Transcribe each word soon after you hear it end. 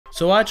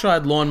So I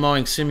tried Lawn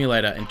Mowing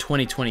Simulator in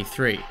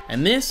 2023,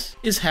 and this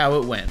is how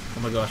it went. Oh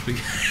my gosh, we...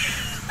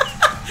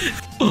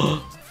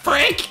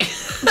 Frick!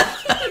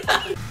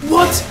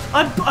 What?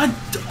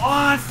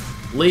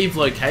 Leave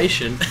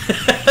location.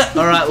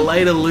 Alright,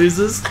 later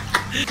losers.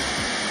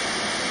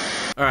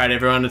 Alright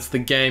everyone, it's the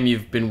game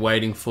you've been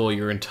waiting for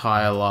your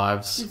entire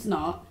lives. It's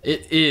not.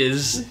 It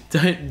is.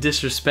 Don't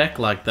disrespect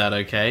like that,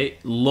 okay?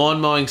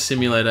 Lawn Mowing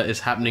Simulator is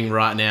happening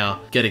right now.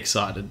 Get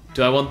excited.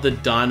 Do I want the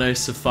Dino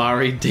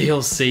Safari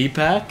DLC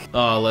pack?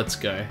 Oh, let's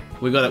go.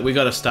 We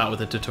gotta start with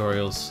the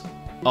tutorials.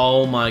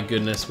 Oh my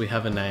goodness, we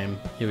have a name.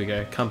 Here we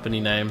go, company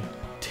name.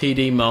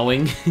 TD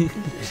Mowing.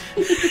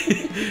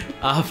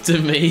 After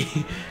me.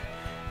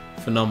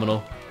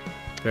 Phenomenal.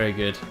 Very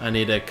good. I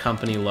need a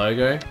company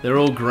logo. They're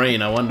all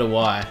green, I wonder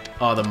why.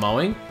 Oh, the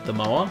mowing? The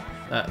mower?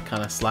 That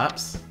kind of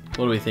slaps.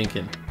 What are we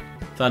thinking?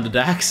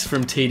 Thunderdax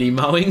from TD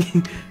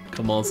Mowing?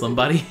 Come on,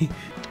 somebody.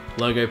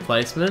 Logo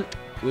placement.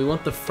 We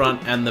want the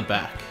front and the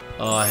back.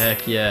 Oh,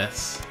 heck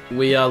yes.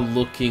 We are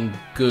looking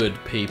good,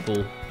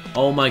 people.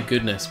 Oh my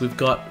goodness, we've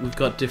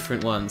got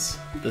different ones.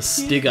 The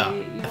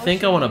Stigger. I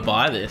think I want to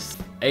buy this.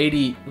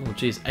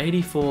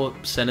 84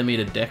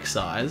 centimeter deck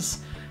size.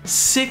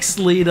 6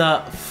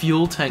 litre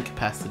fuel tank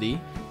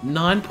capacity,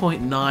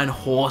 9.9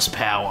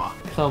 horsepower.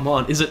 Come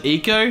on, is it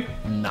eco?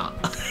 Nah.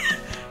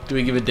 Do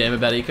we give a damn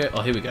about eco?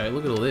 Oh, here we go.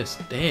 Look at all this.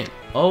 Damn.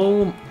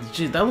 Oh,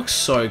 gee, that looks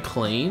so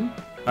clean.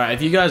 All right,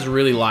 if you guys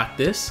really like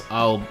this,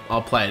 I'll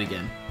play it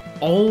again.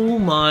 Oh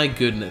my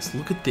goodness,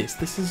 look at this.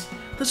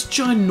 That's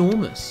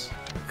ginormous.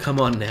 Come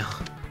on now.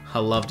 I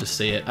love to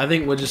see it. I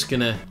think we're just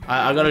gonna.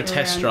 I got a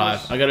test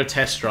drive. I got a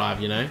test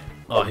drive, you know.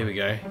 Oh, here we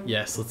go.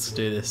 Yes, let's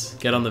do this.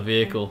 Get on the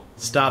vehicle.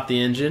 Start the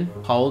engine.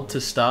 Hold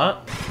to start.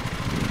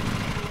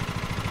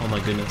 Oh my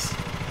goodness.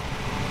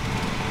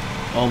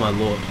 Oh my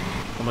lord.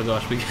 Oh my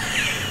gosh,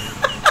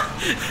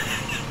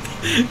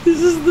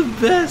 this is the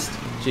best.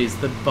 Jeez,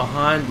 the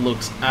behind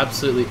looks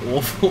absolutely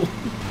awful.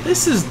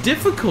 This is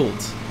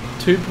difficult.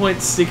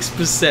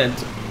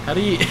 2.6%. How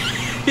do you...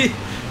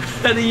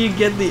 How do you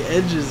get the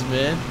edges,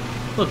 man?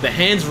 Look, the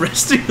hand's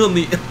resting on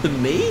the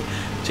knee?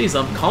 Jeez,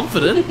 I'm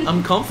confident.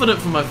 I'm confident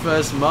for my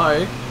first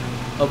mow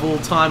of all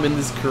time in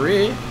this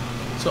career.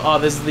 So, oh,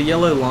 there's the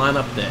yellow line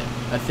up there.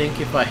 I think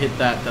if I hit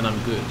that, then I'm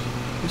good.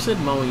 Who said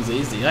mowing's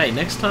easy? Hey,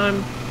 next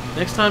time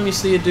you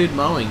see a dude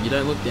mowing, you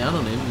don't look down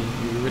on him.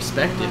 You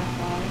respect him.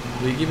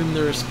 We give him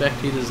the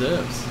respect he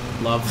deserves.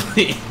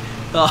 Lovely.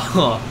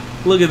 Oh,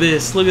 look at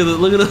this. Look at the.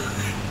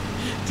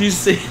 Do you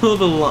see all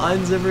the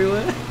lines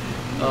everywhere?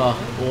 Oh,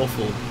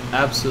 awful.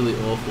 Absolutely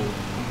awful.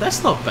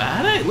 That's not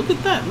bad, eh? Look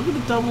at that. Look at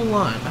the double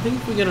line. I think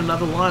if we get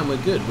another line, we're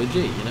good. We're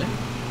G, you know?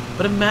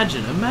 But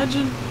imagine you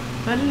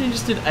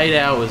just did 8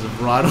 hours of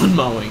ride-on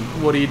mowing.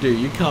 What do?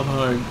 You come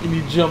home and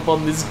you jump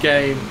on this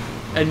game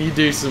and you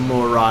do some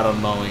more ride-on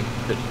mowing.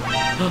 But,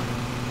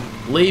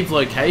 leave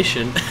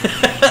location.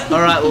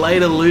 Alright,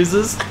 later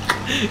losers.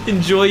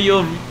 Enjoy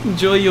your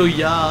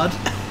yard.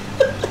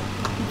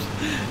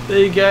 There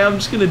you go. I'm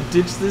just gonna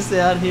ditch this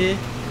out here.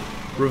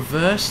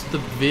 Reverse the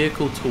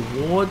vehicle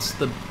towards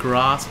the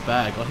grass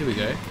bag. Oh, here we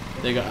go.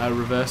 There you go. I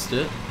reversed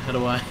it. How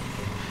do I...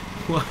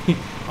 Oh,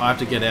 I have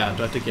to get out.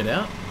 Do I have to get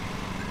out?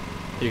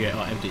 Here you go.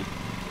 Oh, empty.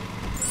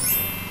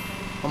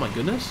 Oh my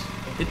goodness.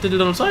 It did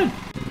it on its own.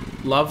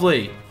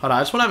 Lovely. Hold on.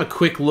 I just want to have a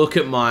quick look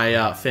at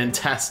my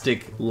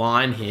fantastic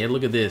line here.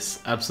 Look at this.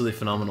 Absolutely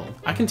phenomenal.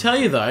 I can tell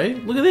you though,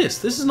 look at this.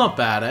 This is not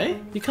bad, eh?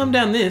 You come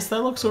down this,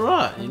 that looks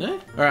alright, you know?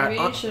 Alright.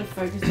 Maybe you should have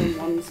focused on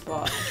one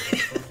spot.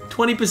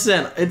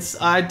 20%.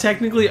 I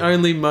technically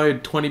only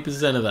mowed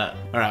 20% of that.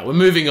 Alright, we're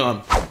moving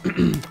on.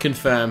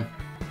 Confirm.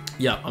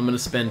 Yeah, I'm gonna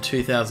spend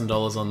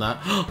 $2,000 on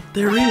that.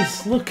 There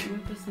is! Look!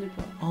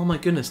 Whippersnipper. Oh my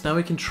goodness, now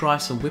we can try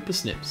some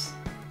whippersnips.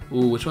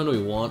 Ooh, which one do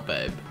we want,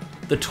 babe?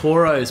 The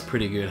Toro is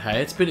pretty good,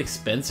 hey? It's a bit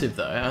expensive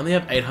though. I only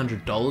have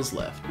 $800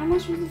 left. How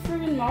much was the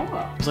friggin'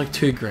 mower? It was like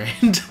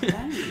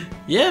 $2,000.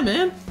 Yeah,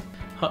 man.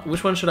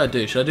 Which one should I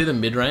do? Should I do the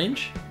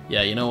mid-range?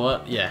 Yeah, you know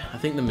what? Yeah, I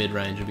think the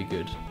mid-range would be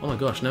good. Oh my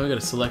gosh, now we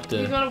gotta select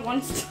a... You got a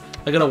 1-star.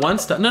 I got a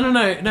 1-star.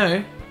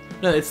 No,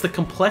 it's the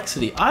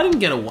complexity. I didn't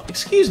get a 1.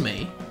 Excuse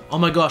me. Oh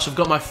my gosh, I've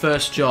got my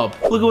first job.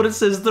 Look at what it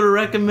says, the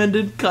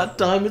recommended cut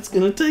time. It's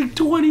gonna take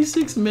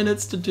 26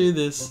 minutes to do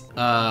this.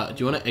 Do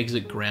you wanna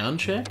exit ground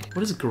check?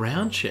 What does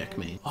ground check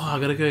mean? Oh, I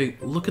gotta go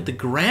look at the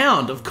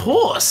ground, of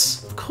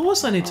course. Of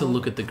course I need to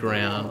look at the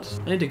ground.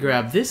 I need to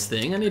grab this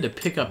thing. I need to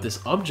pick up this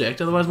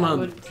object, otherwise my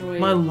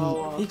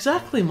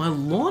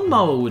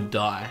lawnmower would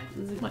die.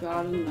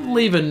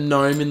 Leave a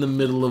gnome in the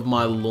middle of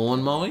my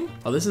lawn mowing.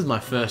 Oh, this is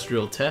my first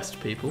real test,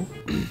 people.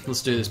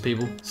 Let's do this,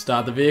 people.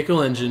 Start the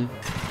vehicle engine.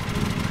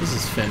 This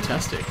is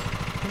fantastic.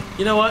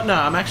 You know what? No,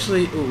 I'm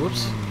actually... Oh,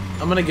 whoops.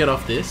 I'm gonna get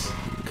off this.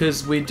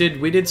 because we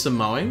did some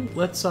mowing.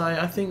 Let's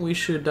I think we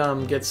should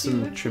get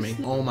some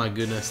trimming. Oh my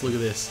goodness, look at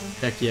this.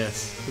 Heck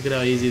yes. Look at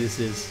how easy this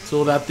is. It's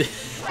all about the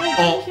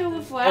Kill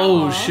the flower.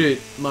 Oh shoot,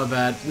 my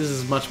bad. This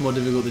is much more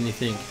difficult than you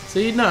think.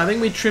 So no, I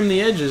think we trim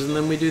the edges and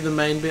then we do the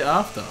main bit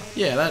after.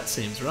 Yeah, that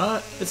seems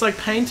right. It's like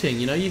painting,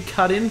 you know, you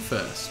cut in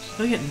first.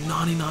 I get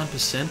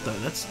 99% though,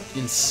 that's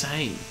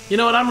insane. You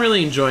know what, I'm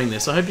really enjoying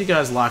this. I hope you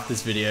guys like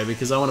this video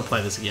because I want to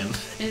play this again.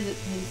 Is it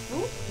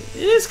peaceful?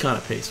 It is kind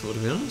of peaceful, to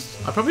be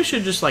honest. I probably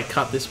should just like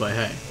cut this way,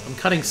 hey? I'm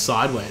cutting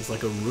sideways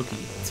like a rookie.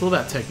 It's all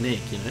about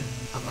technique, you know?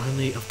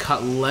 I've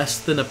cut less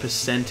than a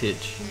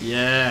percentage.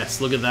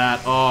 Yes, look at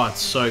that. Oh,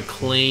 it's so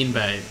clean,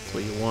 babe. That's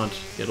what you want.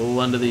 Get all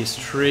under these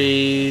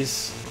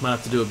trees. Might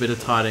have to do a bit of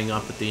tidying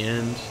up at the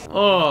end.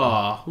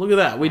 Oh, look at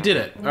that. We did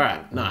it. All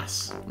right,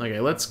 nice. Okay,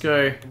 let's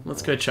go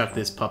chuck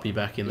this puppy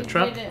back in the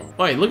truck.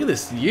 Wait, look at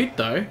this ute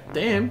though.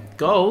 Damn,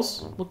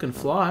 goals. Looking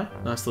fly.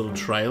 Nice little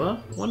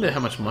trailer. Wonder how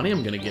much money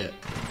I'm gonna get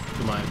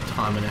for my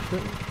time and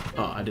effort.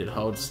 Oh, I did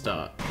hold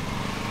start.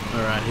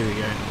 All right, here we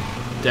go.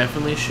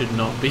 Definitely should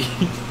not be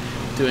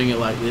doing it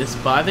like this,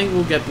 but I think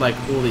we'll get like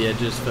all the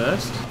edges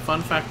first.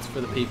 Fun fact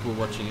for the people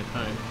watching at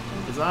home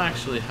is I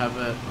actually have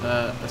a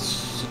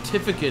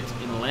certificate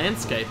in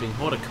landscaping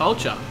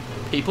horticulture.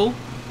 People,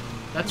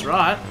 that's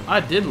right, I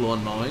did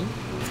lawn mowing.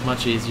 It's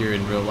much easier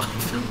in real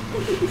life.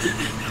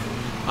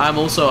 I'm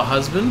also a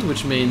husband,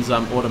 which means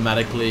I'm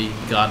automatically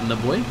gardener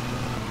boy.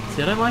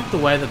 See, I don't like the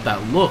way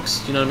that looks.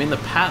 Do you know what I mean? The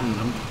pattern,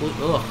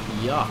 ugh,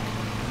 yuck.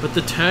 But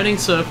the turning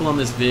circle on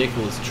this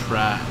vehicle is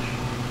trash.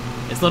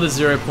 It's not a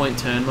 0-point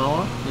turn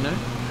mower, you know?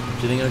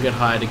 Do you think I'll get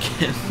hired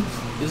again?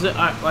 Is it,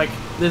 like,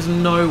 there's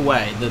no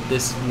way that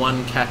this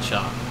one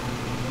catcher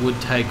would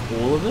take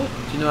all of it?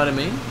 Do you know what I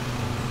mean?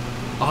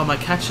 Oh, my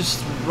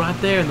catcher's right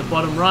there in the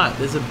bottom right.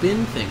 There's a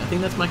bin thing. I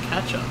think that's my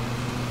catcher.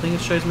 I think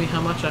it shows me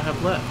how much I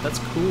have left. That's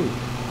cool.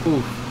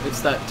 Oof, it's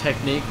that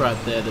technique right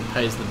there that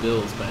pays the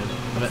bills, baby.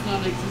 It's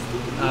not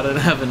existing. I don't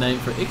have a name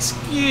for it.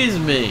 Excuse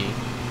me.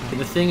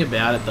 The thing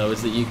about it, though,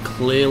 is that you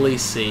clearly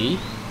see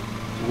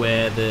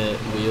where the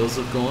wheels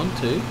have gone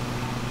to,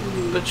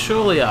 but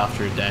surely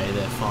after a day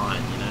they're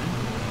fine, you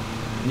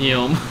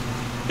know. Nyom.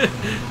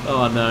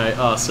 Oh no,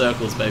 oh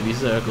circles baby,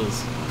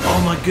 circles.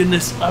 Oh my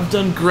goodness, I've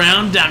done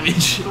ground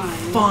damage.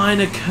 Fine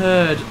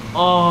occurred.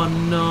 Oh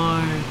no.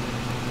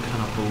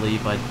 Cannot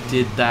believe I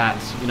did that.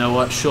 You know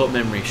what, short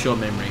memory. Okay,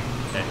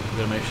 we've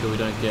got to make sure we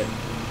don't get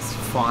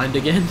fined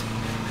again.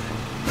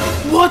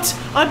 What?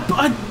 I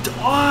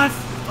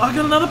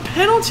got another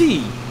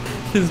penalty.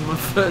 This is my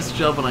first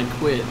job and I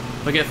quit.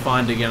 If I get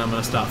fined again, I'm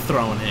gonna start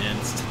throwing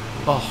hands.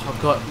 Oh,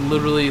 I've got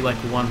literally like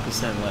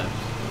 1% left.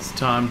 It's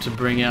time to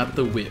bring out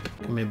the whip.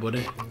 Come here, buddy.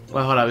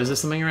 Wait, hold up, is there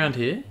something around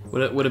here?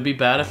 Would it be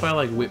bad if I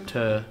like whipped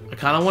her? I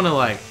kind of want to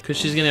like, cause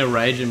she's gonna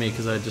rage at me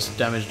because I just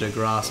damaged her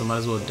grass. I might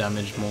as well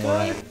damage more,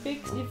 right? Go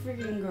fix your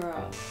freaking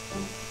grass.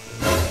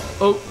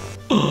 Oh,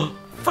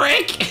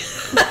 frick!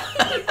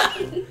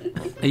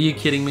 Are you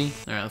kidding me?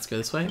 Alright, let's go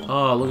this way.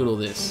 Oh, look at all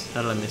this.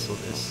 How did I miss all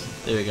this?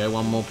 There we go,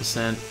 1 more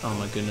percent. Oh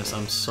my goodness,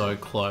 I'm so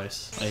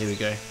close. Oh, here we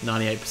go.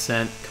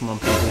 98%. Come on,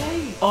 people.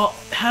 Oh,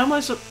 how am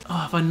I so...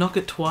 Oh, if I knock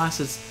it twice,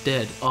 it's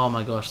dead. Oh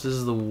my gosh, this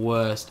is the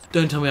worst.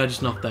 Don't tell me I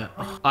just knocked that.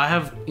 Oh, I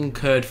have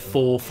incurred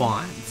 4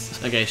 fines.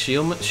 Okay, she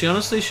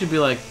honestly should be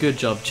like, good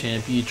job,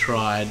 champ. You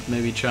tried.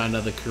 Maybe try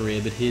another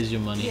career, but here's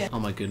your money. Yeah. Oh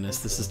my goodness,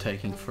 this is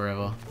taking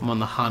forever. I'm on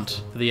the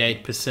hunt for the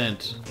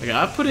 8%. Okay,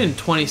 I've put in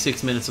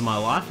 26 minutes of my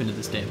life into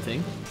this damn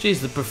thing.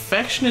 Jeez, the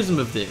perfectionism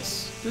of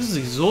this. This is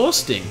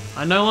exhausting.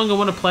 I no longer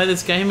want to play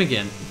this game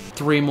again.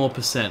 3 more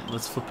percent.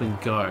 Let's flip and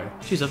go.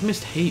 Jeez, I've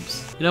missed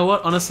heaps. You know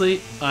what?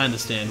 Honestly, I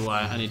understand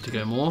why I need to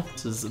go more.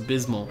 This is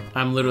abysmal.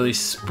 I'm literally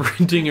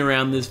sprinting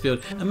around this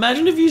field.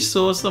 Imagine if you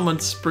saw someone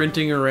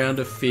sprinting around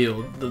a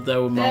field that they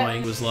were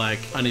mowing. It was like,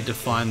 I need to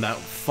find that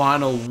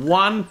final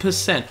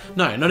 1%.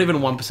 No, not even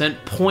 1%,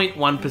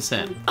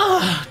 0.1%.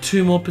 Ah,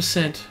 2 more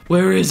percent.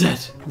 Where is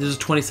it? This is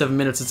 27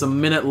 minutes. It's a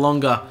minute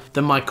longer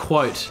than my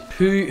quote.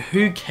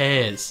 Who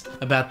cares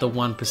about the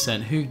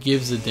 1%? Who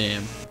gives a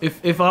damn?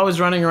 If I was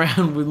running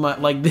around with my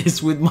like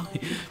this with my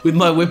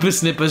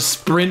whippersnipper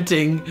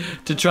sprinting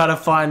to try to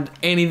find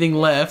anything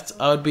left,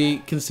 I would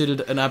be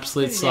considered an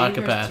absolute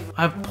psychopath.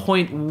 I have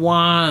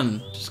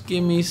 0.1. Just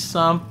give me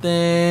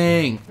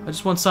something. I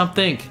just want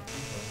something.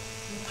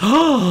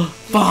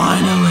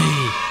 Finally!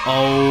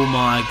 Oh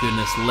my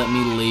goodness, let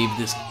me leave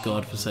this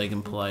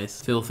godforsaken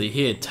place. Filthy.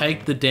 Here,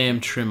 take the damn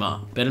trimmer.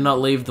 Better not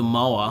leave the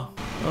mower.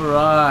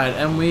 Alright,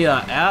 and we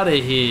are out of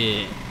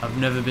here. I've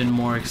never been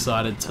more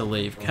excited to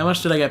leave. How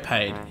much did I get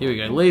paid? Here we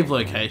go, leave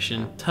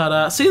location.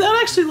 Ta-da. See, that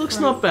actually looks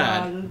not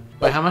bad.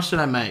 Wait, how much did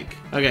I make?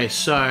 Okay,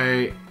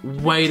 so,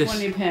 wait a...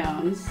 20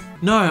 pounds.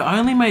 No, I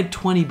only made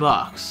 20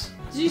 bucks.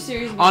 Did you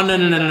seriously? Oh,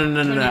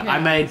 no. I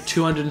made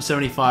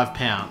 275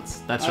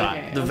 pounds. That's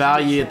right. The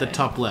value at the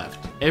top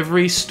left.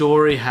 Every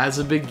story has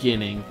a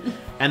beginning,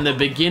 and the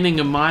beginning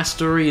of my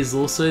story is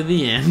also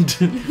the end.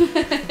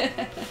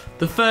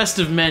 The first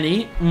of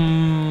many.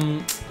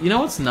 You know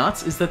what's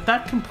nuts is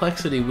that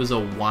complexity was a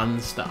 1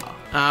 star.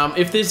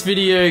 If this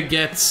video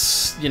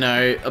gets, you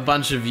know, a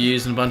bunch of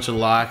views and a bunch of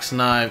likes,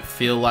 and I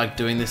feel like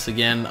doing this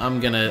again,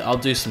 I'll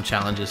do some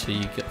challenges for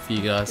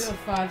you guys. Do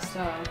a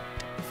 5-star.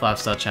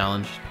 5-star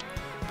challenge.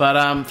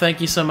 But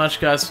thank you so much,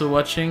 guys, for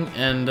watching,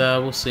 and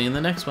we'll see you in the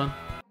next one.